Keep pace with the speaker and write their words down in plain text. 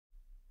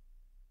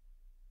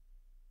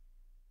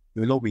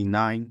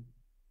YOLOv9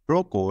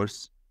 Pro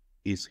course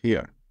is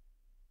here.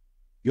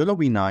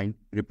 YOLOv9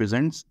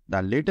 represents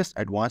the latest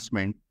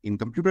advancement in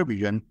computer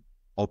vision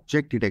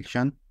object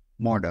detection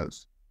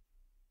models.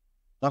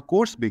 The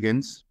course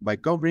begins by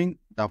covering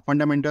the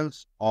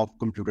fundamentals of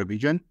computer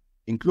vision,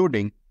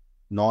 including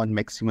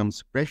non-maximum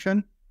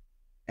suppression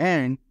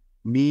and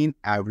mean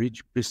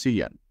average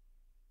precision.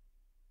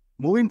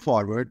 Moving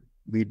forward,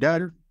 we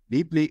delve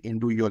deeply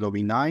into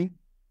YOLOv9,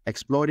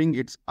 exploring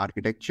its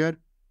architecture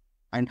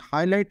and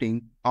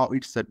highlighting how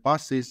it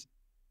surpasses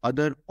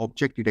other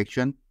object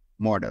detection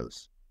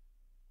models.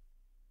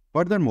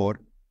 Furthermore,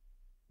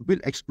 we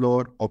will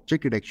explore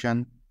object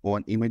detection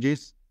on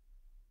images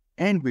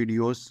and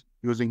videos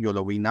using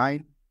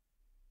YOLOv9,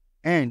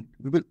 and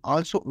we will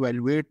also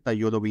evaluate the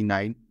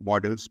YOLOv9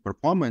 model's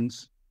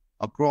performance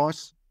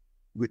across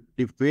with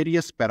the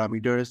various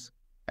parameters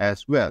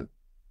as well.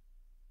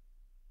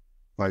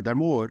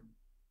 Furthermore,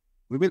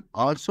 we will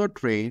also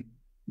train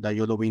the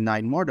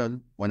YOLOv9 model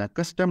on a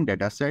custom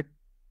dataset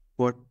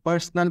for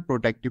personal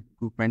protective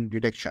equipment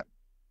detection.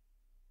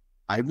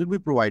 I will be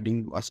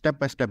providing a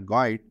step-by-step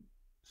guide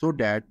so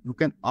that you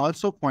can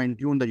also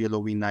fine-tune the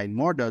YOLOv9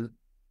 model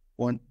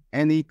on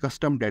any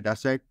custom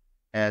dataset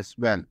as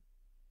well.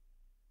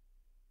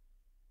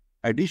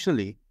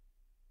 Additionally,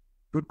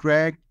 to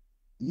track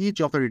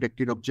each of the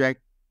detected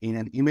objects in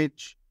an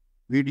image,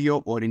 video,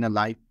 or in a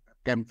live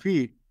cam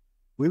feed,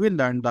 we will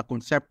learn the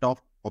concept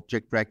of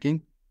object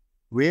tracking,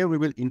 where we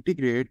will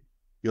integrate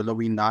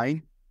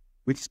YOLOv9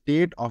 with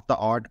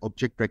state-of-the-art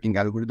object tracking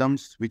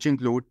algorithms, which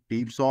include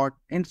deepsort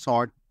and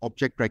sort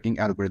object tracking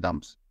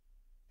algorithms.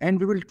 And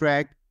we will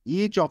track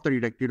each of the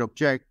detected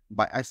object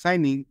by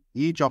assigning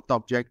each of the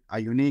object a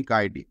unique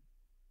ID.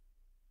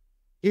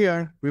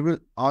 Here, we will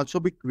also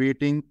be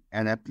creating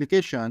an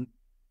application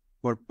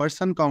for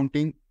person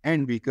counting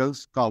and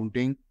vehicles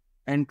counting,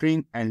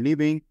 entering and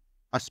leaving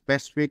a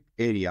specific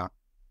area.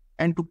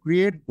 And to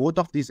create both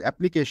of these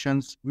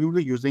applications, we will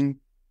be using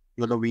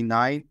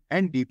YOLOv9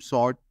 and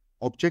deepsort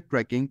object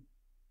tracking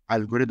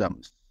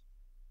algorithms.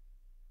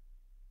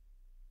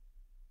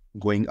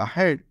 Going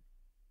ahead,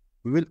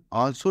 we will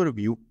also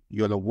review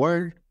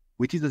YOLOworld,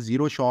 which is a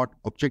zero-shot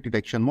object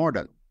detection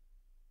model,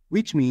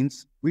 which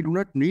means we do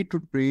not need to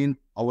train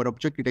our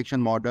object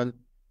detection model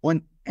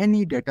on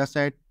any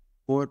dataset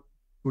to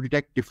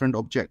detect different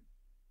objects.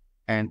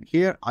 And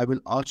here I will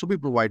also be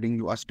providing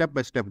you a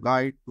step-by-step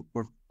guide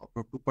to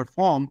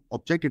perform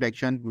object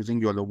detection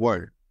using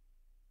YOLOworld.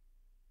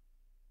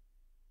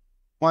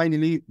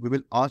 Finally, we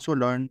will also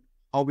learn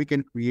how we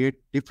can create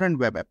different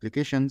web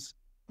applications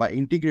by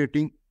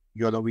integrating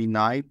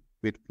YOLOv9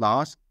 with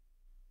Flask,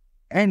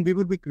 and we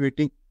will be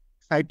creating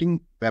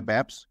exciting web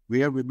apps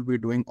where we will be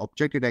doing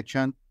object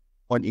detection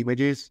on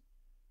images,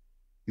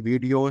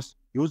 videos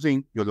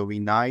using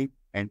YOLOv9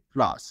 and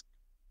Flask.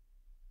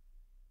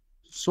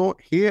 So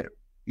here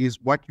is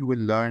what you will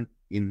learn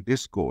in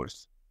this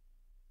course.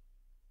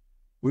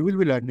 We will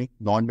be learning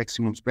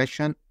non-maximum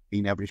suppression,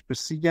 mean average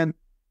precision,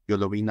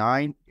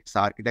 YOLOv9, its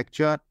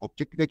architecture,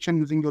 object detection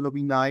using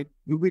YOLOv9.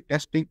 We will be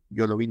testing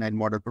YOLOv9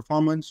 model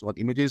performance on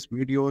images,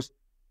 videos,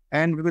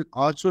 and we will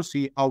also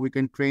see how we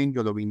can train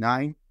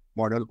YOLOv9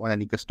 model on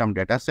any custom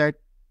dataset.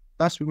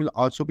 Thus, we will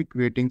also be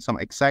creating some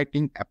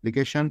exciting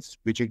applications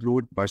which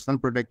include personal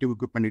protective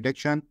equipment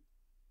detection.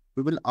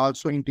 We will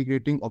also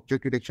integrating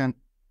object detection,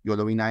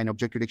 YOLOv9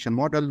 object detection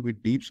model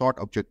with deepsort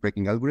object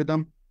tracking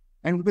algorithm,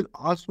 and we will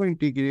also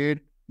integrate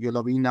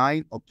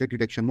YOLOv9 object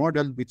detection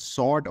model with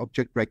sort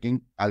object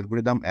tracking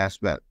algorithm as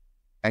well.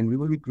 And we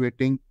will be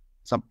creating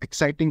some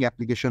exciting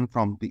application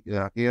from the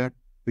here,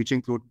 which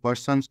include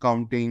persons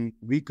counting,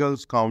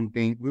 vehicles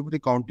counting. We will be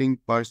counting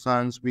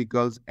persons,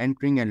 vehicles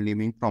entering and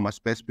leaving from a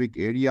specific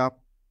area.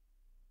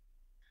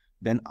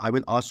 Then I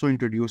will also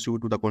introduce you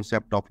to the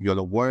concept of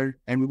YOLOworld,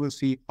 and we will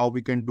see how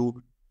we can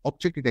do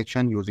object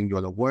detection using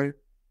YOLOworld.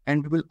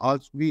 And we will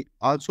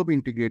also be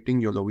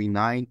integrating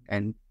YOLOv9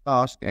 and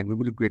Flask, and we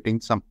will be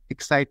creating some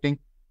exciting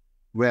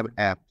web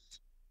apps.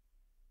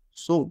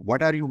 So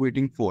what are you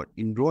waiting for?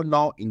 Enroll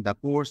now in the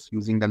course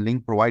using the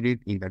link provided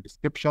in the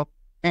description.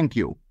 Thank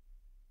you.